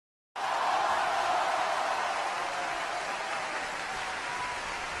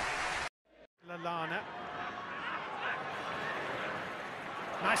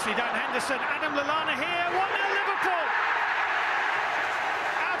Nicely done, Henderson. Adam Lallana here. 1-0 Liverpool.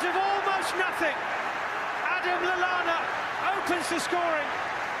 Out of almost nothing, Adam Lallana opens the scoring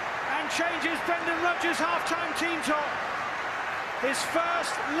and changes Brendan Rodgers' half-time team talk. His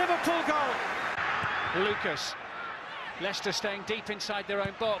first Liverpool goal. Lucas. Leicester staying deep inside their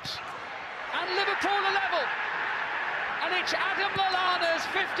own box. And Liverpool are level. And it's Adam Lallana's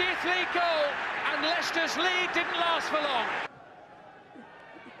 50th league goal. And Leicester's lead didn't last for long.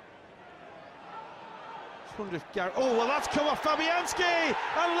 Wonder if Gary... Oh, well, that's come off Fabianski,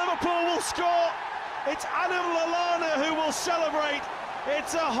 and Liverpool will score. It's Adam Lallana who will celebrate.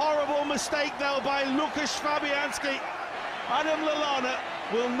 It's a horrible mistake, though, by Lukasz Fabianski. Adam Lallana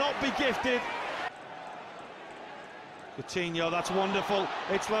will not be gifted. Coutinho, that's wonderful.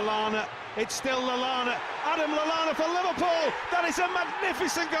 It's Lallana. It's still Lallana. Adam Lallana for Liverpool. That is a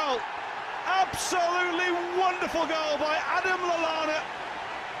magnificent goal. Absolutely wonderful goal by Adam Lallana.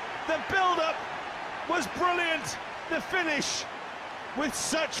 The build-up was brilliant. The finish with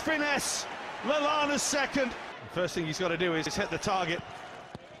such finesse. Lallana's second. The first thing he's got to do is hit the target,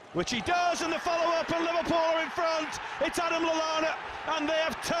 which he does, and the follow-up, and Liverpool are in front. It's Adam Lallana, and they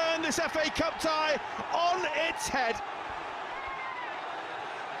have turned this FA Cup tie on its head.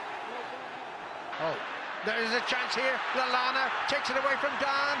 Oh, there is a chance here. Lallana takes it away from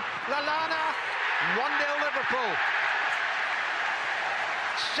Dan. Lallana, 1-0 Liverpool.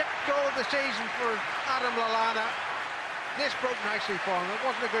 6th goal of the season for Adam Lallana. This broke nicely for him. It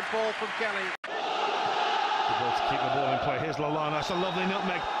wasn't a good ball from Kelly. The ball to keep the ball in play. Here's Lallana. That's a lovely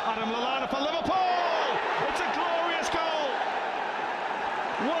nutmeg. Adam Lallana for Liverpool. It's a glorious goal.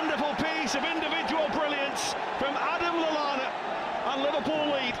 Wonderful piece of individual brilliance from Adam Lallana, and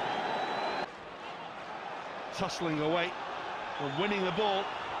Liverpool lead. Tussling away and winning the ball,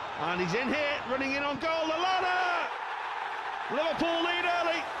 and he's in here, running in on goal. Lallana! Liverpool lead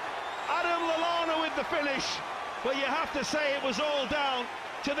early. Adam Lallana with the finish, but you have to say it was all down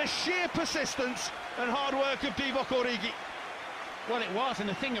to the sheer persistence and hard work of Divock Origi. Well, it was, and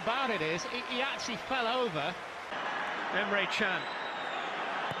the thing about it is, he actually fell over. Emre Can.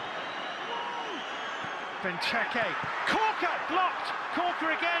 Benteke. Corker blocked.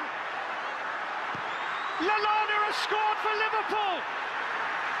 Corker again. Lallana has scored for Liverpool.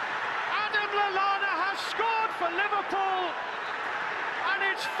 Adam Lallana has scored for Liverpool. And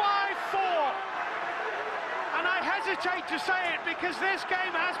it's 5-4. And I hesitate to say it because this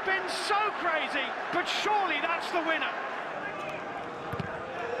game has been so crazy, but surely that's the winner.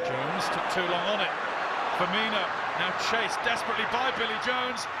 Jones took too long on it. Firmino now chased desperately by Billy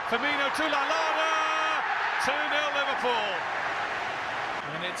Jones. Firmino to Lallana. 2-0 Liverpool.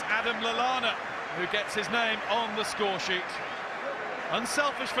 And it's Adam Lallana who gets his name on the score sheet.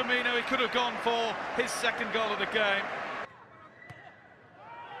 Unselfish Firmino, he could have gone for his second goal of the game.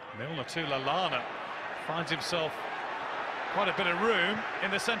 Milner to Lallana, finds himself quite a bit of room in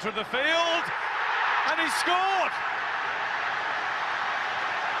the centre of the field, and he scored!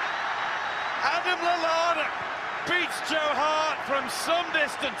 Adam Lallana beats Joe Hart from some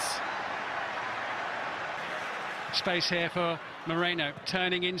distance. Space here for Moreno,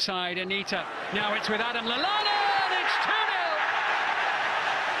 turning inside Anita. Now it's with Adam Lallana, and it's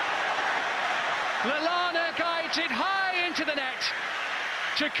 2-0. Lallana guides it high into the net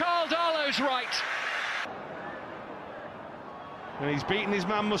to Carl Darlow's right. And he's beaten his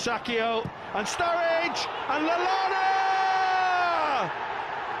man Musacchio, and Sturridge, and Lallana!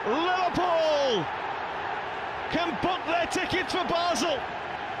 Liverpool can book their tickets for Basel.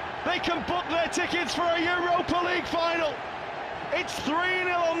 They can book their tickets for a Europa League final. It's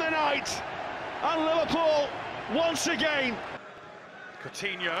 3-0 on the night, and Liverpool once again.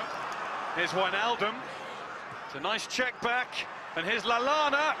 Coutinho, here's Wijnaldum. It's a nice check back, and here's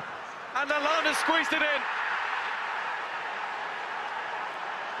Lallana, and Lallana squeezed it in.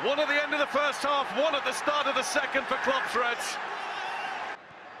 One at the end of the first half, one at the start of the second for Klopp's Reds.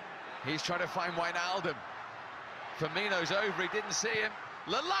 He's trying to find Wijnaldum. Firmino's over, he didn't see him.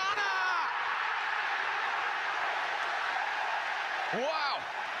 Lallana! Wow!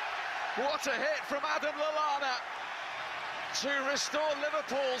 What a hit from Adam Lallana to restore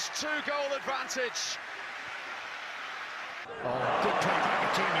Liverpool's 2-goal advantage. Oh, good play by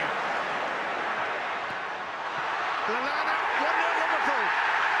Coutinho. Lallana, 1-0 Liverpool.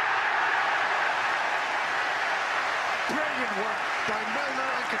 Brilliant work by Milner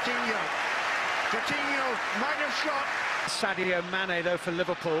and Coutinho. Coutinho might have shot. Sadio Mane, though, for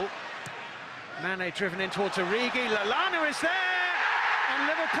Liverpool. Mane driven in towards Origi. Lallana is there, and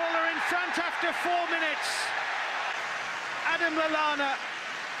Liverpool are in front after 4 minutes. Adam Lallana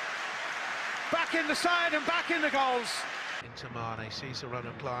back in the side and back in the goals. Into Mane, sees the run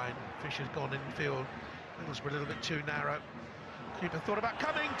of Klein. Fisher's gone infield. Middlesbrough a little bit too narrow. Keeper thought about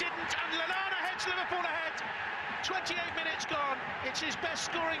coming, didn't, and Lallana heads Liverpool ahead. 28 minutes gone. It's his best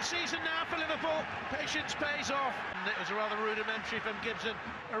scoring season now for Liverpool. Patience pays off. And it was a rather rudimentary from Gibson.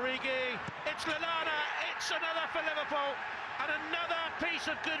 Origi, it's Lallana, it's another for Liverpool, and another piece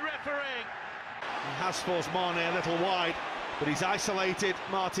of good refereeing. He has forced Mane a little wide, but he's isolated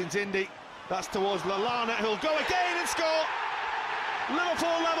Martins Indy. That's towards Lallana, who'll go again and score.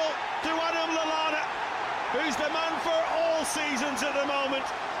 Liverpool level to Adam Lallana, who's the man for all seasons at the moment.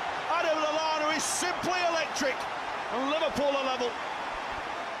 Adam Lallana is simply electric, and Liverpool are level.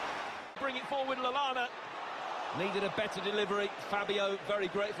 Bring it forward, Lallana. Needed a better delivery. Fabio very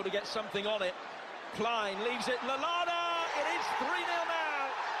grateful to get something on it. Klein leaves it. Lallana, it is 3-0 now.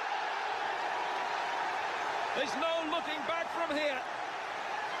 There's no looking back from here.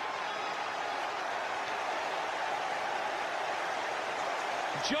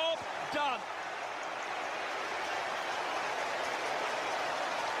 Job done.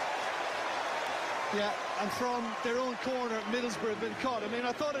 Yeah, and from their own corner, Middlesbrough have been caught. I mean,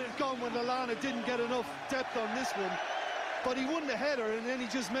 I thought it had gone when Lallana didn't get enough depth on this one, but he won the header, and then he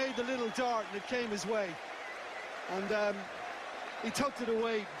just made the little dart, and it came his way. And he tucked it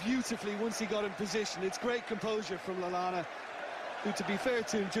away beautifully once he got in position. It's great composure from Lallana, who, to be fair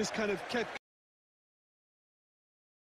to him, just kind of kept